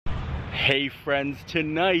Hey friends,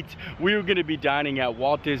 tonight we're going to be dining at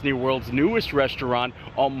Walt Disney World's newest restaurant,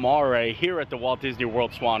 Amare, here at the Walt Disney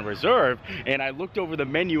World Swan Reserve. And I looked over the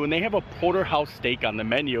menu and they have a Porterhouse steak on the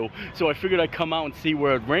menu. So I figured I'd come out and see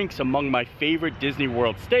where it ranks among my favorite Disney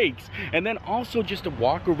World steaks. And then also just to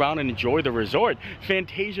walk around and enjoy the resort.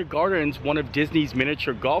 Fantasia Gardens, one of Disney's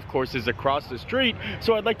miniature golf courses across the street.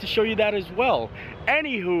 So I'd like to show you that as well.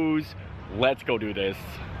 Anywho's, let's go do this.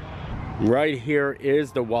 Right here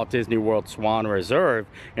is the Walt Disney World Swan Reserve,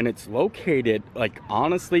 and it's located, like,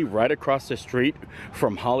 honestly right across the street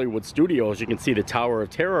from Hollywood Studios. You can see the Tower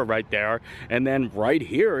of Terror right there, and then right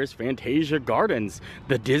here is Fantasia Gardens,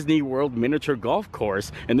 the Disney World miniature golf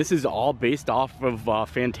course, and this is all based off of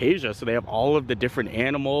Fantasia, so they have all of the different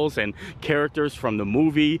animals and characters from the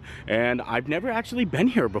movie, and I've never actually been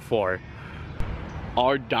here before.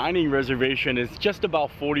 Our dining reservation is just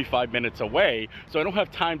about 45 minutes away, so I don't have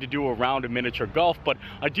time to do a round of miniature golf, but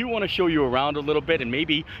I do want to show you around a little bit and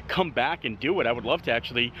maybe come back and do it. I would love to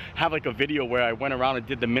actually have like a video where I went around and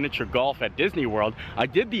did the miniature golf at Disney World. I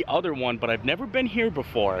did the other one, but I've never been here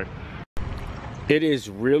before. It is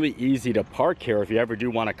really easy to park here if you ever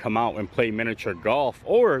do want to come out and play miniature golf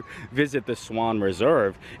or visit the Swan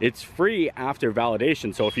Reserve. It's free after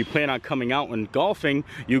validation, so if you plan on coming out and golfing,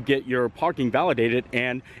 you get your parking validated,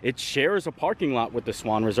 and it shares a parking lot with the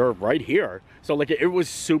Swan Reserve right here. So like, it was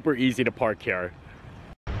super easy to park here.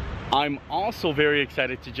 I'm also very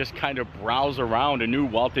excited to just kind of browse around a new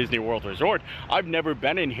Walt Disney World Resort. I've never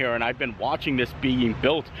been in here, and I've been watching this being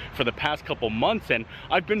built for the past couple months, and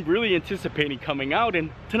I've been really anticipating coming out, and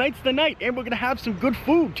tonight's the night, and we're gonna have some good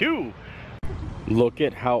food too. Look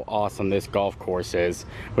at how awesome this golf course is.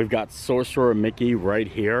 We've got Sorcerer Mickey right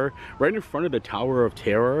here, right in front of the Tower of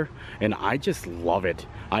Terror, and I just love it.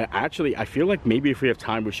 I feel like maybe if we have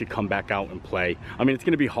time, we should come back out and play. I mean, it's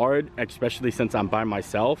gonna be hard, especially since I'm by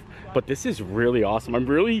myself, but this is really awesome. I'm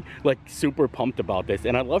really like super pumped about this,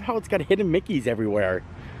 and I love how it's got hidden Mickeys everywhere.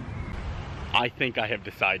 I think I have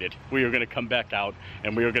decided we are going to come back out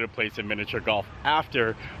and we are going to play some miniature golf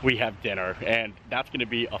after we have dinner, and that's going to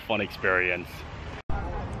be a fun experience.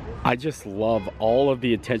 I just love all of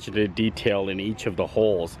the attention to detail in each of the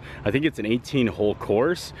holes. I think it's an 18-hole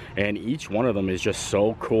course, and each one of them is just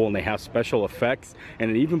so cool, and they have special effects,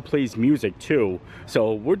 and it even plays music too.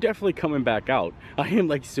 So we're definitely coming back out. I am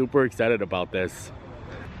like super excited about this.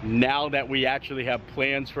 Now that we actually have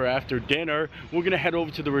plans for after dinner, we're gonna head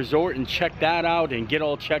over to the resort and check that out and get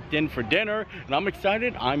all checked in for dinner. And I'm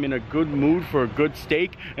excited. I'm in a good mood for a good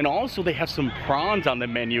steak, and also they have some prawns on the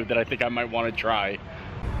menu that I think I might want to try.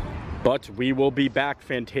 But we will be back,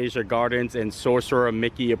 Fantasia Gardens and Sorcerer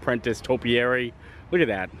Mickey Apprentice Topiary. Look at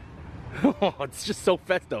that. Oh, it's just so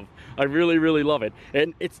festive. I really, really love it.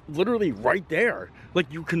 And it's literally right there.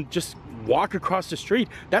 Like, you can just walk across the street.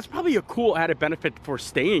 That's probably a cool added benefit for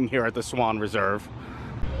staying here at the Swan Reserve.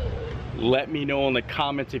 Let me know in the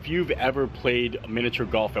comments if you've ever played miniature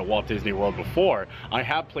golf at Walt Disney World before. I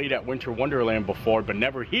have played at Winter Wonderland before, but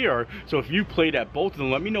never here. So if you played at both of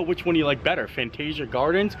them, let me know which one you like better, Fantasia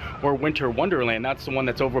Gardens or Winter Wonderland. That's the one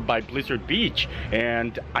that's over by Blizzard Beach.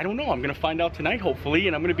 And I don't know, I'm gonna find out tonight, hopefully,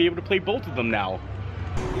 and I'm gonna be able to play both of them now.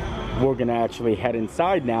 We're gonna actually head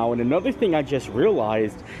inside now, and another thing I just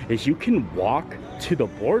realized is you can walk to the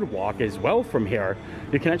boardwalk as well from here.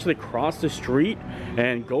 You can actually cross the street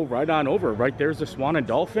and go right on over. Right there's the Swan and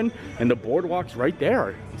Dolphin, and the boardwalk's right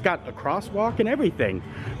there. It's got a crosswalk and everything.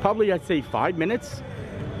 Probably, I'd say 5 minutes.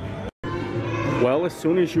 Well, as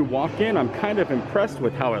soon as you walk in, I'm kind of impressed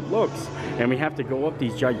with how it looks, and we have to go up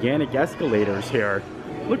these gigantic escalators here.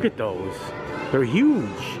 Look at those. They're huge.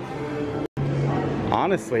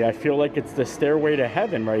 Honestly, I feel like it's the stairway to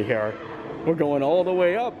heaven right here. We're going all the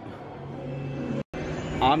way up.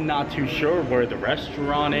 I'm not too sure where the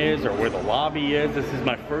restaurant is or where the lobby is. This is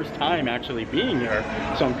my first time actually being here,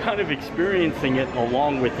 so I'm kind of experiencing it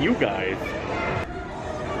along with you guys.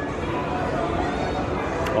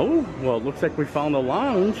 Oh, well, it looks like we found the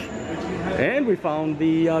lounge, and we found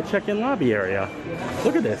the check-in lobby area.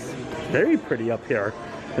 Look at this. Very pretty up here.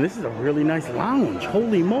 And this is a really nice lounge.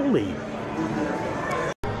 Holy moly.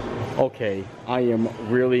 Okay, I am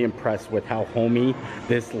really impressed with how homey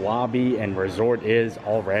this lobby and resort is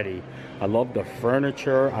already. I love the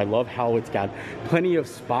furniture. I love how it's got plenty of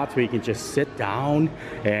spots where you can just sit down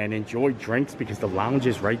and enjoy drinks because the lounge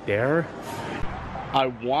is right there. I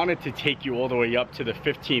wanted to take you all the way up to the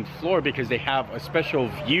 15th floor because they have a special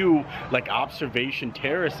view, like observation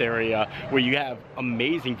terrace area, where you have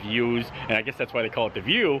amazing views, and I guess that's why they call it the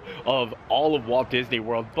view, of all of Walt Disney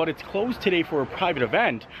World, but it's closed today for a private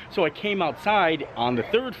event. So I came outside on the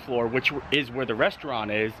 3rd floor, which is where the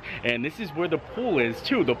restaurant is, and this is where the pool is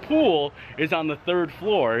too. The pool is on the 3rd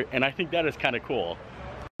floor, and I think that is kind of cool.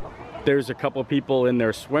 There's a couple people in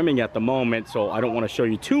there swimming at the moment, so I don't want to show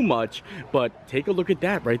you too much, but take a look at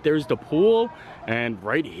that. Right there's the pool, and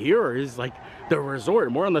right here is like the resort,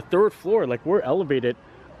 and we're on the 3rd floor. Like, we're elevated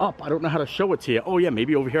up. I don't know how to show it to you. Oh yeah,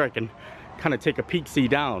 maybe over here I can kind of take a peek, see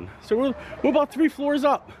down. So we're about 3 floors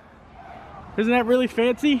up. Isn't that really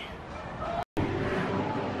fancy?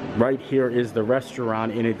 Right here is the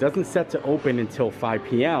restaurant, and it doesn't set to open until 5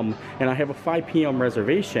 p.m. and I have a 5 p.m.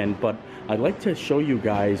 reservation, but I'd like to show you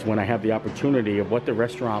guys when I have the opportunity of what the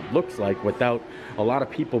restaurant looks like without a lot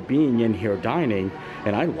of people being in here dining,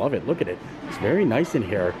 and I love it. Look at it. It's very nice in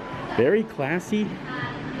here. Very classy,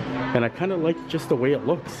 and I kind of like just the way it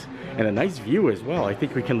looks, and a nice view as well. I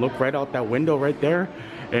think we can look right out that window right there,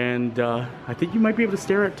 and I think you might be able to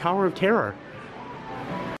stare at Tower of Terror.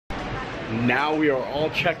 Now we are all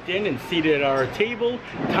checked in and seated at our table.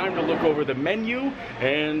 Time to look over the menu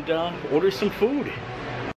and order some food.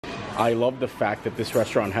 I love the fact that this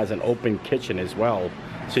restaurant has an open kitchen as well,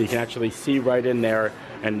 so you can actually see right in there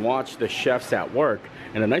and watch the chefs at work,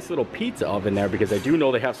 and a nice little pizza oven there, because I do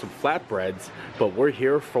know they have some flatbreads, but we're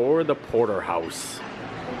here for the Porterhouse.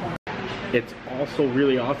 It's also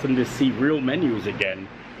really awesome to see real menus again,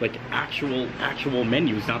 like actual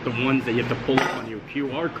menus, not the ones that you have to pull up on your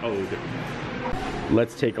QR code.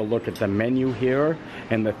 Let's take a look at the menu here,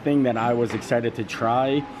 and the thing that I was excited to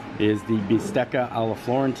try is the bistecca alla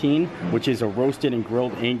Florentine, which is a roasted and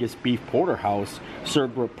grilled Angus beef porterhouse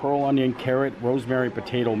served with pearl onion, carrot, rosemary,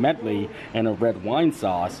 potato medley, and a red wine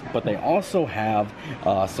sauce. But they also have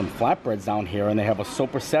some flatbreads down here, and they have a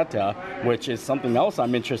sopressata, which is something else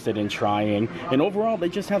I'm interested in trying. And overall, they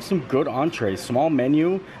just have some good entrees. Small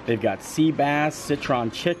menu. They've got sea bass,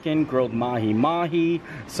 citron chicken, grilled mahi-mahi,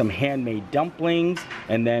 some handmade dumplings,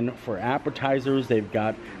 and then for appetizers, they've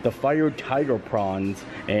got the fired tiger prawns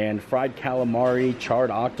and fried calamari,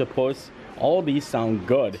 charred octopus. All these sound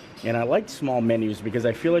good, and I like small menus because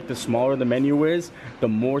I feel like the smaller the menu is, the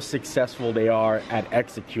more successful they are at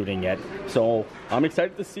executing it. So I'm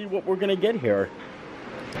excited to see what we're gonna get here.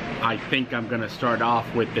 I think I'm gonna start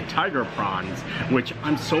off with the tiger prawns, which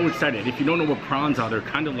I'm so excited. If you don't know what prawns are, they're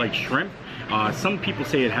kind of like shrimp. Some people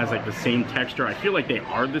say it has like the same texture. I feel like they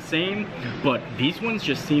are the same, but these ones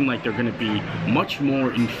just seem like they're gonna be much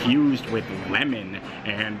more infused with lemon,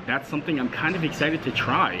 and that's something I'm kind of excited to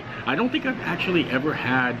try. I don't think I've actually ever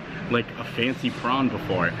had like a fancy prawn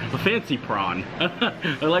before. A fancy prawn.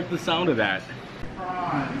 I like the sound of that.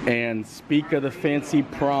 And speak of the fancy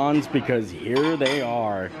prawns, because here they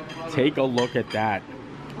are. Take a look at that.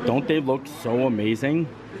 Don't they look so amazing?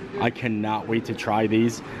 I cannot wait to try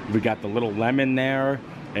these. We got the little lemon there,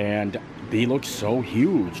 and they look so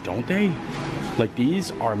huge, don't they? Like,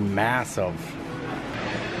 these are massive.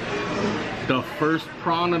 The first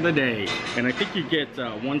prawn of the day, and I think you get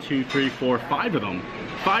 1, 2, 3, 4, 5 of them.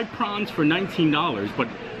 5 prawns for $19, but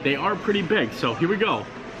they are pretty big, so here we go.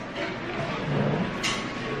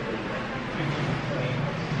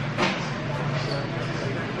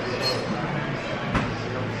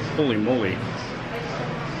 Holy moly.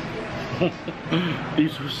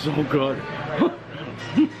 These are so good.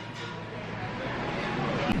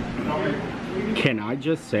 Can I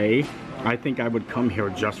just say, I think I would come here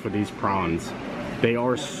just for these prawns. They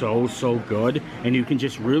are so good, and you can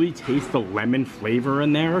just really taste the lemon flavor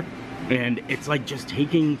in there, and it's like just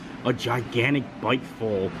taking a gigantic bite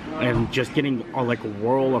full and just getting a like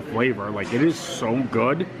whirl of flavor. Like, it is so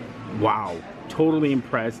good. Wow, totally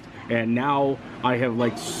impressed. And now I have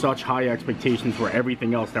like such high expectations for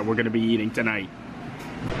everything else that we're gonna be eating tonight.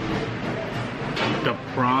 The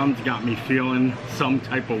prawns got me feeling some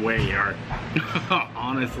type of way here.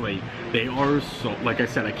 Honestly, they are so, like I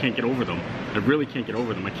said, I can't get over them. I really can't get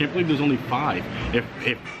over them. I can't believe there's only 5.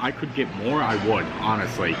 If I could get more, I would,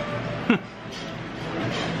 honestly.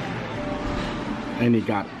 And you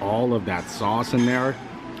got all of that sauce in there.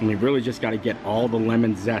 And you really just gotta get all the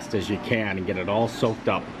lemon zest as you can and get it all soaked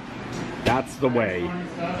up. That's the way.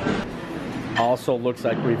 Also looks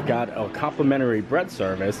like we've got a complimentary bread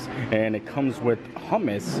service, and it comes with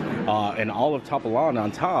hummus and olive tapenade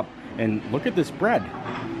on top. And look at this bread.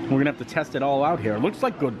 We're gonna have to test it all out here. It looks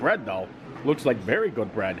like good bread though. Looks like very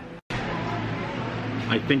good bread.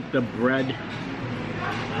 I think the bread,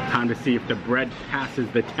 time to see if the bread passes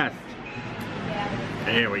the test.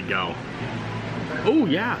 There we go. Oh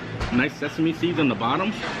yeah, nice sesame seeds on the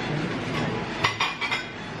bottom.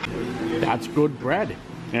 That's good bread.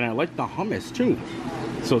 And I like the hummus too.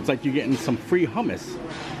 So it's like you're getting some free hummus.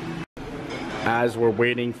 As we're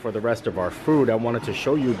waiting for the rest of our food, I wanted to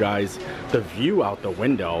show you guys the view out the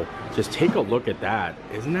window. Just take a look at that.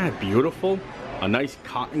 Isn't that beautiful? A nice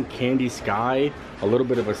cotton candy sky, a little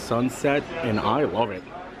bit of a sunset, and I love it.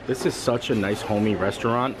 This is such a nice homey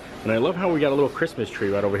restaurant, and I love how we got a little Christmas tree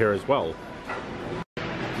right over here as well.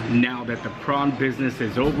 Now that the prawn business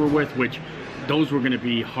is over with, which those were going to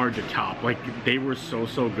be hard to top, like they were so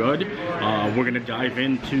good, we're going to dive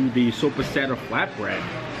into the sopasada flatbread,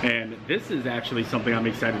 and this is actually something I'm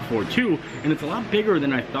excited for too, and it's a lot bigger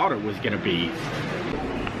than I thought it was going to be.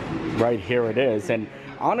 Right here it is, and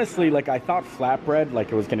honestly, like I thought flatbread,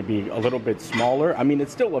 like it was going to be a little bit smaller. I mean,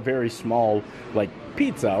 it's still a very small like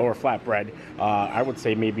pizza or flatbread. I would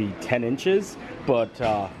say maybe 10 inches, but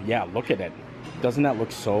yeah, look at it. Doesn't that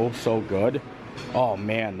look so good? Oh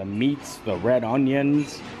man, the meats, the red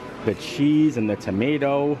onions, the cheese, and the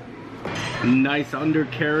tomato. Nice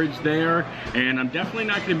undercarriage there. And I'm definitely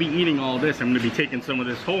not going to be eating all this. I'm going to be taking some of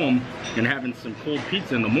this home and having some cold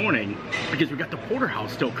pizza in the morning because we got the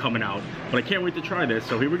Porterhouse still coming out. But I can't wait to try this,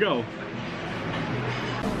 so here we go.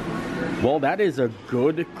 Well, that is a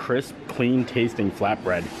good, crisp, clean tasting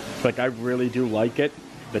flatbread. Like, I really do like it.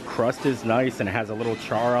 The crust is nice and it has a little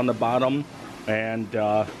char on the bottom. And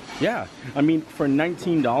yeah, I mean, for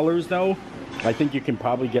 $19 though, I think you can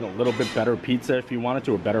probably get a little bit better pizza if you wanted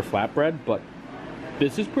to, a better flatbread, but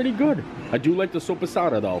this is pretty good. I do like the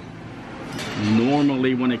sopasada though.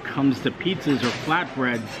 Normally when it comes to pizzas or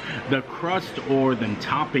flatbreads, the crust or the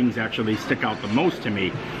toppings actually stick out the most to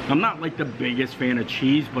me. I'm not like the biggest fan of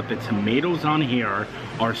cheese, but the tomatoes on here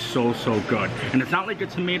are so good. And it's not like a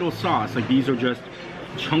tomato sauce, like these are just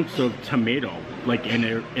chunks of tomato, like, and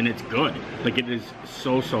it's good. Like, it is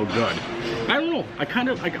so good. I don't know, I kind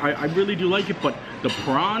of like, I really do like it, but the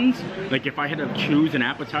prawns, like if I had to choose an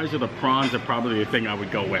appetizer, the prawns are probably the thing I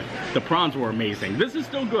would go with. The prawns were amazing. This is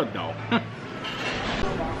still good though.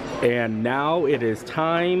 And now it is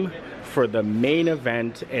time for the main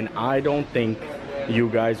event, and I don't think you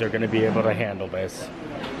guys are going to be able to handle this,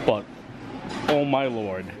 but oh my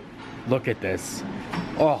lord, look at this.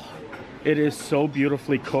 Oh, it is so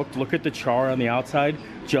beautifully cooked. Look at the char on the outside,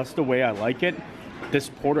 just the way I like it. This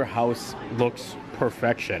porterhouse looks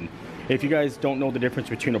perfection. If you guys don't know the difference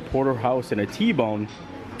between a porterhouse and a T-bone,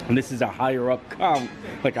 and this is a higher up count,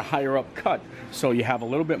 like a higher up cut, so you have a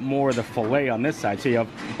little bit more of the fillet on this side. So you have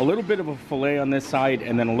a little bit of a fillet on this side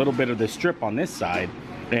and then a little bit of the strip on this side.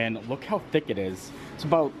 And look how thick it is. It's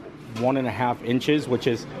about 1.5 inches, which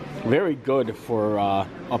is very good for a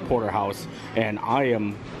porterhouse, and I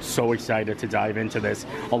am so excited to dive into this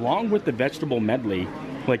along with the vegetable medley.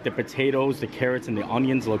 Like the potatoes, the carrots, and the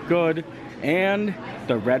onions look good, and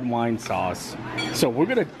the red wine sauce. So we're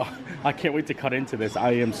gonna, I can't wait to cut into this.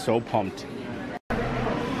 I am so pumped.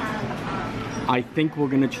 I think we're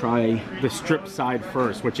gonna try the strip side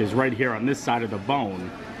first, which is right here on this side of the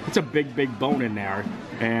bone. It's a big bone in there,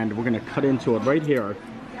 and we're gonna cut into it right here.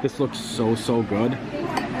 This looks so good.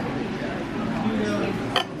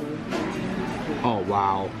 Oh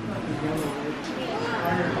wow.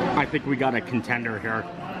 I think we got a contender here.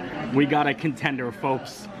 We got a contender,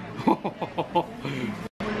 folks.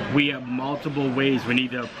 We have multiple ways we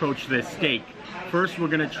need to approach this steak. First, we're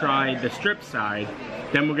gonna try the strip side,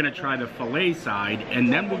 then we're gonna try the fillet side,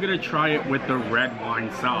 and then we're gonna try it with the red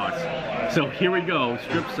wine sauce. So here we go,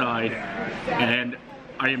 strip side, and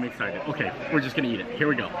I am excited. Okay, we're just gonna eat it. Here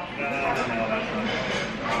we go.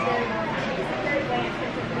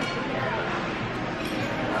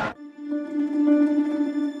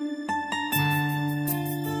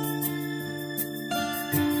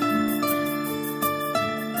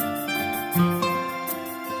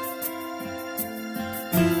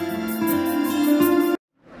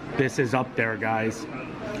 This is up there, guys.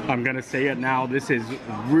 I'm gonna say it now. This is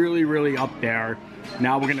really up there.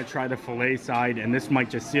 Now we're gonna try the fillet side, and this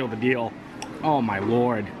might just seal the deal. Oh my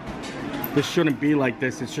lord. This shouldn't be like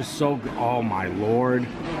this. It's just so good. Oh my lord.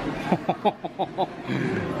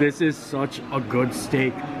 This is such a good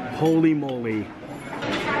steak. Holy moly.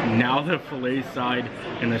 Now the fillet side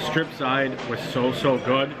and the strip side was so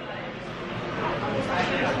good.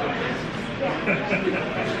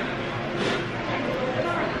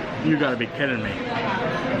 You gotta be kidding me.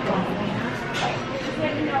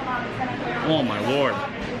 Oh my lord.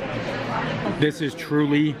 This is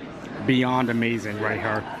truly beyond amazing right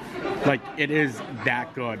here. Like, it is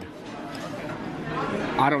that good.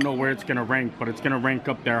 I don't know where it's gonna rank, but it's gonna rank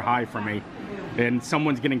up there high for me. And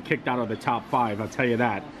someone's getting kicked out of the top 5, I'll tell you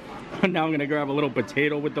that. Now I'm gonna grab a little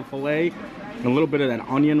potato with the filet, and a little bit of that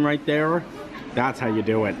onion right there. That's how you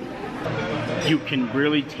do it. You can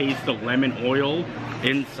really taste the lemon oil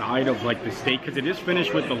inside of like the steak, because it is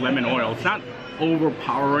finished with the lemon oil. It's not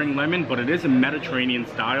overpowering lemon, but it is a Mediterranean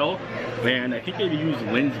style, and I think they use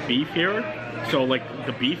Lynn's beef here, so like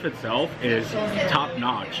the beef itself is top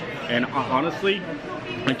notch. And honestly,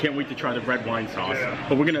 I can't wait to try the red wine sauce.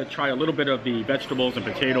 But we're gonna try a little bit of the vegetables and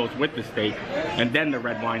potatoes with the steak, and then the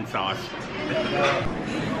red wine sauce.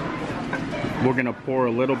 We're gonna pour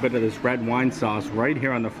a little bit of this red wine sauce right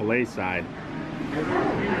here on the filet side.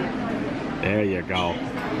 There you go.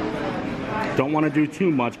 Don't want to do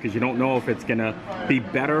too much because you don't know if it's gonna be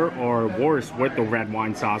better or worse with the red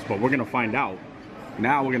wine sauce, but we're gonna find out.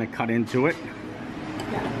 Now we're gonna cut into it,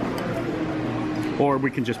 or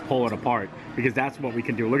we can just pull it apart, because that's what we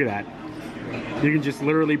can do. Look at that. You can just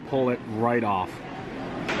literally pull it right off.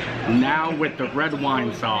 Now with the red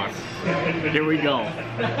wine sauce. Here we go.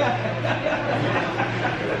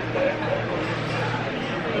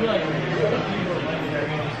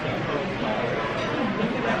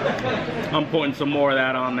 I'm putting some more of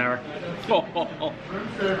that on there.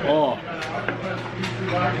 Oh.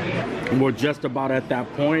 We're just about at that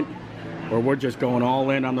point where we're just going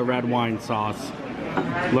all in on the red wine sauce.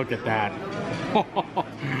 Look at that.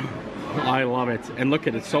 I love it. And look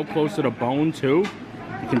at it, so close to the bone too.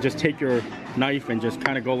 You can just take your knife and just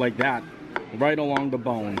kind of go like that, right along the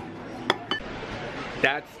bone.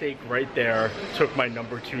 That steak right there took my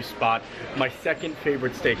 #2 spot, my second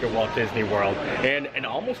favorite steak at Walt Disney World, and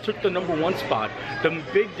almost took the #1 spot. The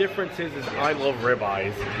big difference is I love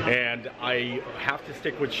ribeyes, and I have to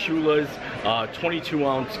stick with Shula's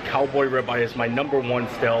 22-ounce cowboy ribeye is my #1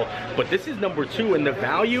 still, but this is #2, and the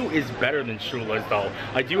value is better than Shula's though.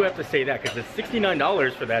 I do have to say that, because it's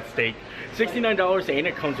 $69 for that steak. $69, and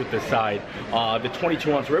it comes with the side. The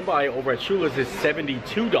 22-ounce ribeye over at Shula's is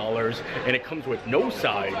 $72, and it comes with no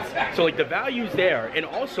sides. So like the value's there. And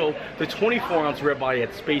also the 24-ounce ribeye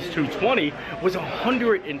at Space 220 was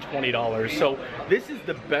 $120. So this is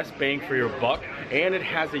the best bang for your buck, and it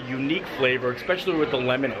has a unique flavor, especially with the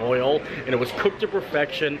lemon oil, and it was cooked to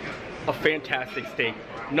perfection. A fantastic steak.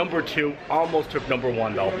 #2 almost took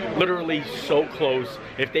 #1 though. Literally so close.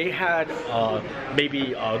 If they had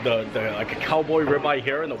maybe like a cowboy ribeye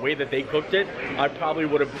here and the way that they cooked it, I probably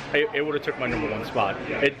would have. It would have took my #1 spot.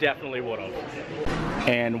 It definitely would have.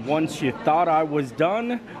 And once you thought I was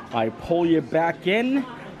done, I pull you back in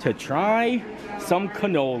to try some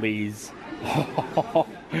cannolis.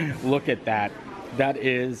 Look at that. That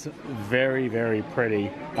is very, very pretty.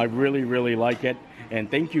 I really, really like it. And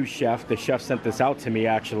thank you, chef. The chef sent this out to me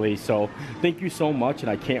actually, so thank you so much, and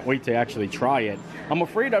I can't wait to actually try it. I'm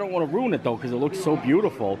afraid I don't want to ruin it though, because it looks so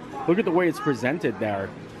beautiful. Look at the way it's presented there.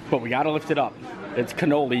 But we gotta lift it up. It's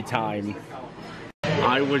cannoli time.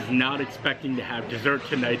 I was not expecting to have dessert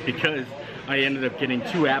tonight, because I ended up getting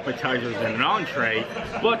 2 appetizers and an entree,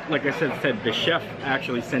 but like I said, the chef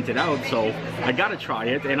actually sent it out, so I gotta try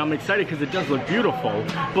it, and I'm excited because it does look beautiful.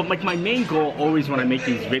 But like my main goal always when I make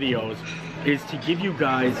these videos is to give you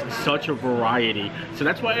guys such a variety. So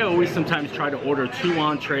that's why I always sometimes try to order 2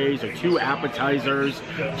 entrees or 2 appetizers,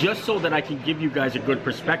 just so that I can give you guys a good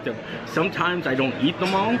perspective. Sometimes I don't eat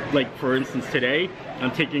them all. Like for instance today, I'm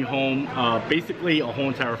taking home basically a whole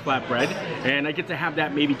entire flatbread, and I get to have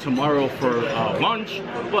that maybe tomorrow for lunch,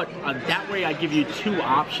 but that way I give you 2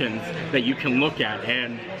 options that you can look at,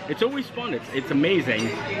 and it's always fun. It's amazing.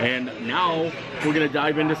 And now we're gonna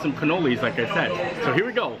dive into some cannolis, like I said. So here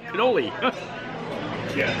we go, cannoli.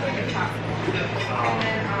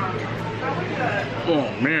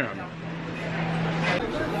 Oh man.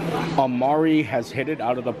 Amare has hit it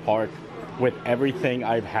out of the park with everything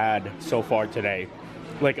I've had so far today.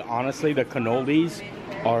 Like honestly, the cannolis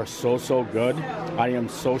are so good. I am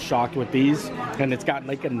so shocked with these, and it's got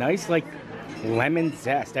like a nice like lemon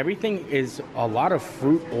zest. Everything is a lot of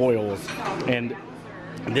fruit oils, and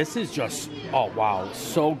this is just, oh wow,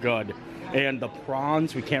 so good. And the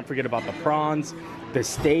prawns, we can't forget about the prawns, the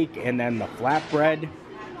steak, and then the flatbread.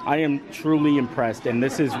 I am truly impressed, and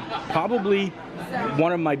this is probably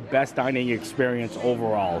one of my best dining experience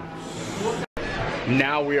overall.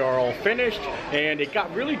 Now we are all finished, and it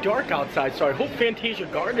got really dark outside, so I hope Fantasia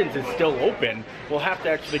Gardens is still open. We'll have to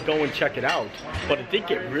actually go and check it out, but it did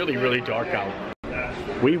get really, really dark out.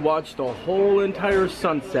 We watched the whole entire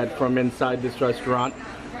sunset from inside this restaurant.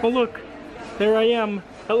 Oh look, there I am.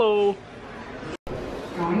 Hello.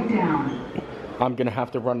 Going down. I'm gonna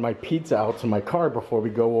have to run my pizza out to my car before we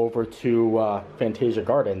go over to Fantasia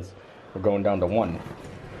Gardens. We're going down to 1.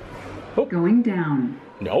 Oh. Going down.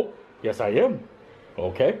 Nope. Yes, I am.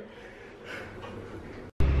 Okay.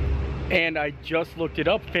 And I just looked it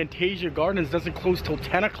up. Fantasia Gardens doesn't close till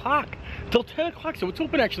 10 o'clock. Till 10 o'clock, so it's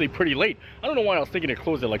open actually pretty late. I don't know why I was thinking it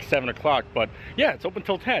closed at like 7 o'clock, but yeah, it's open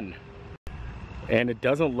till 10. And it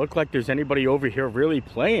doesn't look like there's anybody over here really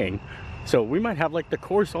playing. So we might have like the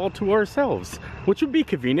course all to ourselves, which would be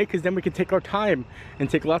convenient because then we can take our time and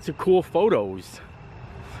take lots of cool photos.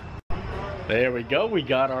 There we go, we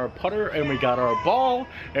got our putter and we got our ball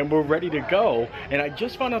and we're ready to go. And I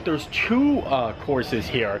just found out there's two courses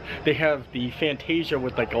here. They have the Fantasia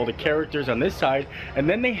with like all the characters on this side, and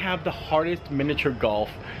then they have the hardest miniature golf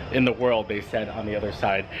in the world, they said, on the other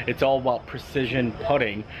side. It's all about precision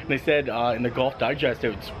putting. And they said in the Golf Digest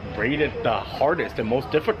it's rated the hardest and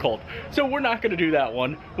most difficult. So we're not gonna do that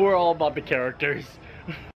one. We're all about the characters.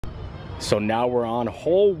 So now we're on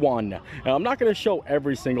hole 1. Now I'm not going to show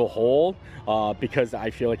every single hole because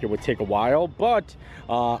I feel like it would take a while, but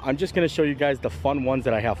I'm just going to show you guys the fun ones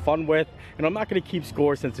that I have fun with, and I'm not going to keep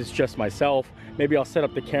score since it's just myself. Maybe I'll set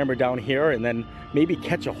up the camera down here and then maybe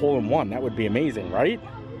catch a hole in one. That would be amazing, right?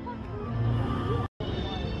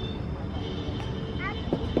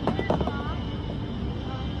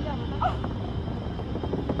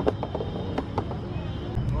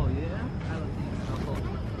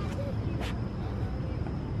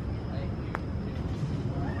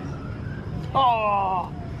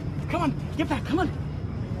 Oh, come on, get back, come on.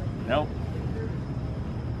 Nope.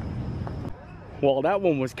 Well, that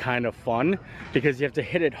one was kind of fun because you have to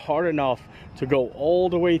hit it hard enough to go all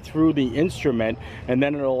the way through the instrument, and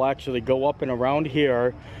then it'll actually go up and around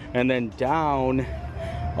here and then down,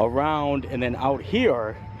 around, and then out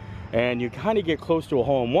here, and you kind of get close to a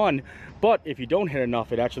hole in one. But if you don't hit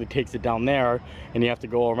enough, it actually takes it down there and you have to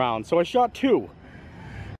go around. So I shot 2.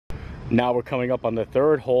 Now we're coming up on the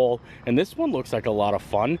 3rd hole, and this one looks like a lot of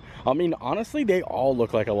fun. I mean, honestly, they all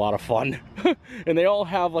look like a lot of fun. And they all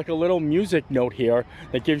have like a little music note here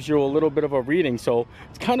that gives you a little bit of a reading. So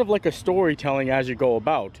it's kind of like a storytelling as you go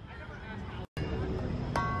about.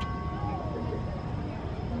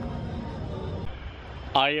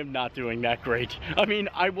 I am not doing that great. I mean,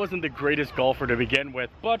 I wasn't the greatest golfer to begin with,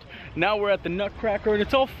 but now we're at the Nutcracker and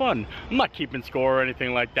it's all fun. I'm not keeping score or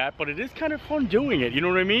anything like that, but it is kind of fun doing it, you know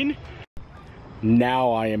what I mean?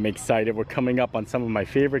 Now I am excited. We're coming up on some of my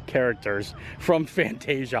favorite characters from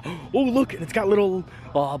Fantasia. Oh, look, it's got little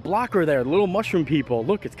blocker there, little mushroom people.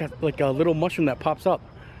 Look, it's got like a little mushroom that pops up.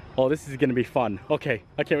 Oh, this is gonna be fun. Okay,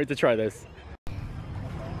 I can't wait to try this.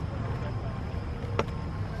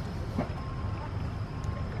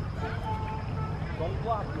 Don't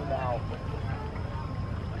block me now.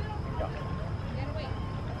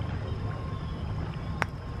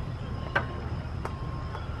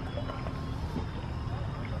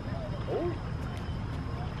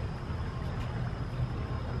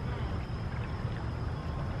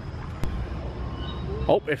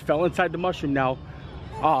 Oh, it fell inside the mushroom now.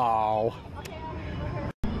 Oh.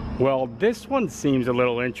 Well, this one seems a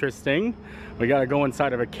little interesting. We gotta go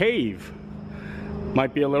inside of a cave.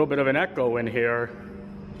 Might be a little bit of an echo in here.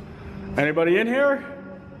 Anybody in here?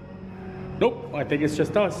 Nope, I think it's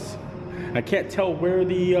just us. I can't tell where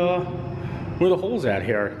the hole's at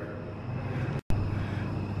here.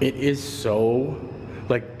 It is so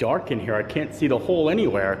like dark in here. I can't see the hole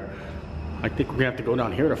anywhere. I think we're gonna have to go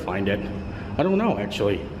down here to find it. I don't know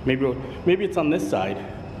actually. Maybe it's on this side.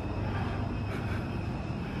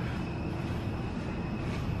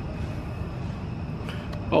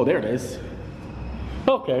 Oh, there it is.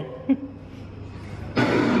 Okay.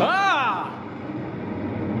 Ah!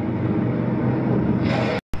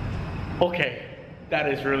 Okay, that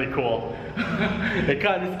is really cool. It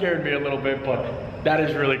kind of scared me a little bit, but that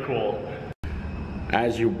is really cool.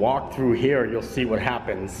 As you walk through here, you'll see what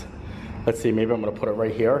happens. Let's see, maybe I'm gonna put it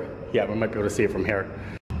right here. Yeah, we might be able to see it from here.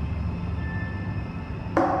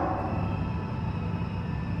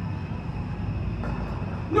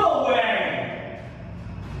 No way!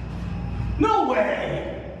 No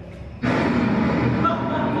way!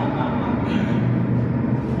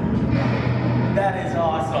 That is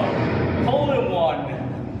awesome. Hole in one.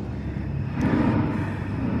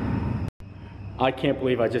 I can't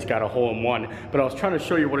believe I just got a hole in one, but I was trying to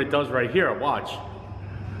show you what it does right here. Watch.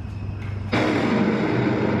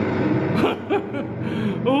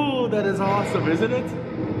 Oh, that is awesome, isn't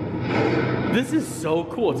it? This is so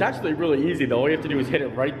cool. It's actually really easy though. All you have to do is hit it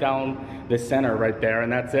right down the center right there,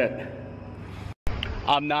 and that's it.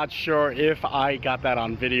 I'm not sure if I got that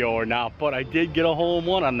on video or not, but I did get a hole in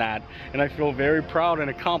one on that, and I feel very proud and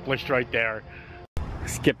accomplished right there.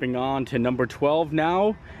 Skipping on to number 12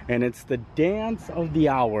 now, and it's the Dance of the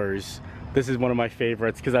Hours. This is one of my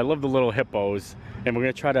favorites because I love the little hippos, and we're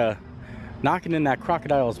gonna try to knock it in that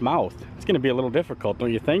crocodile's mouth. It's gonna be a little difficult,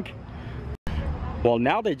 don't you think? Well,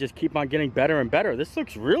 now they just keep on getting better and better. This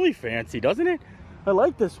looks really fancy, doesn't it? I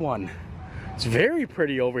like this one. It's very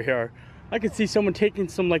pretty over here. I could see someone taking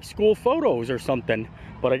some like school photos or something,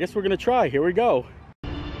 but I guess we're gonna try. Here we go.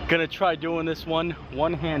 Gonna try doing this one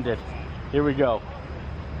one-handed. Here we go.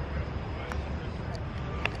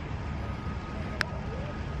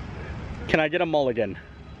 Can I get a mulligan?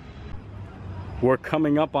 We're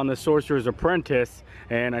coming up on the Sorcerer's Apprentice,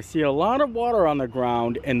 and I see a lot of water on the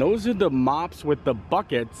ground, and those are the mops with the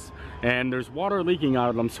buckets, and there's water leaking out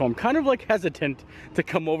of them, so I'm kind of like hesitant to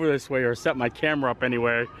come over this way or set my camera up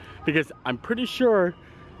anywhere, because I'm pretty sure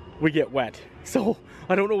we get wet. So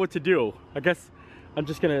I don't know what to do. I guess I'm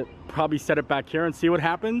just gonna probably set it back here and see what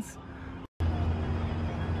happens.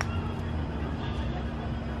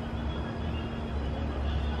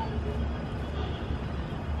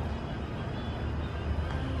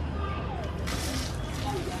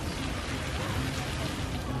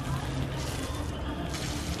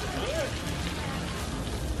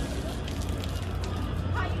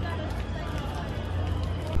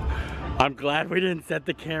 I'm glad we didn't set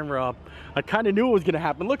the camera up. I kind of knew it was gonna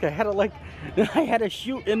happen. Look, I had to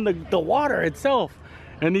shoot in the water itself,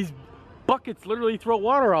 and these buckets literally throw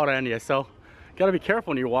water out on you. So, gotta be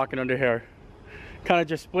careful when you're walking under here. Kind of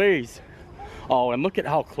just sprays. Oh, and look at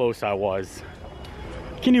how close I was.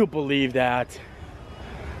 Can you believe that?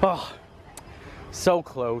 Oh, so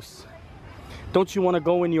close. Don't you want to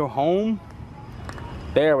go in your home?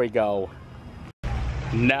 There we go.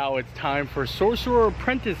 Now it's time for Sorcerer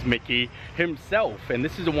Apprentice Mickey himself, and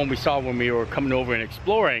this is the one we saw when we were coming over and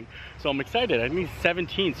exploring, so I'm excited. I think it's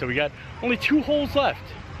 17, so we got only 2 holes left.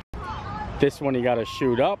 This one you got to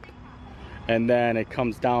shoot up, and then it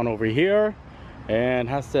comes down over here and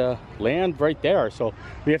has to land right there, so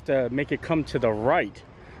we have to make it come to the right.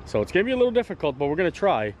 So it's gonna be a little difficult, but we're gonna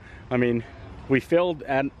try. I mean, we failed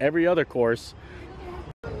at every other course.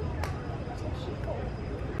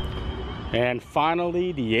 And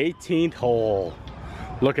finally, the 18th hole.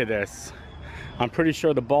 Look at this. I'm pretty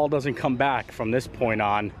sure the ball doesn't come back from this point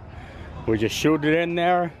on. We just shoot it in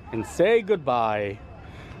there and say goodbye.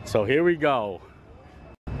 So here we go.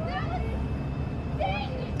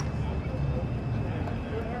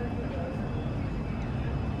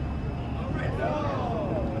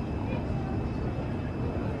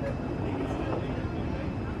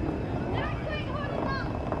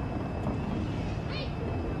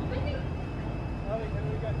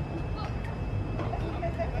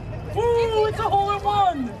 Woo, it's a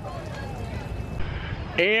hole-in-one!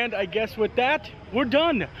 And I guess with that, we're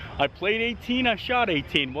done. I played 18, I shot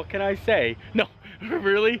 18. What can I say? No,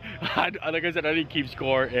 really? Like I said, I didn't keep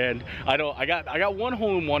score, and I got 1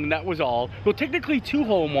 hole-in-one, and that was all. Well, technically 2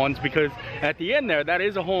 hole-in-ones, because at the end there, that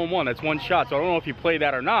is a hole-in-one. That's 1 shot, so I don't know if you play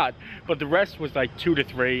that or not, but the rest was like 2 to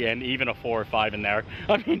 3, and even a 4 or 5 in there.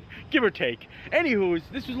 I mean, give or take. Anywho,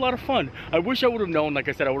 this was a lot of fun. I wish I would have known. Like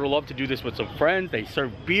I said, I would have loved to do this with some friends. They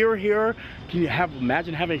serve beer here. Can you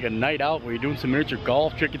imagine having a night out where you're doing some miniature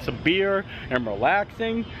golf, drinking some beer, and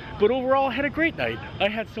relaxing? But overall, I had a great night. I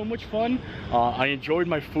had so much fun. I enjoyed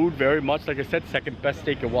my food very much. Like I said, 2nd best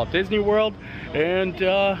steak at Walt Disney World. And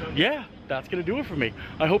yeah, that's gonna do it for me.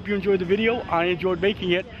 I hope you enjoyed the video. I enjoyed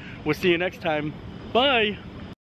making it. We'll see you next time. Bye.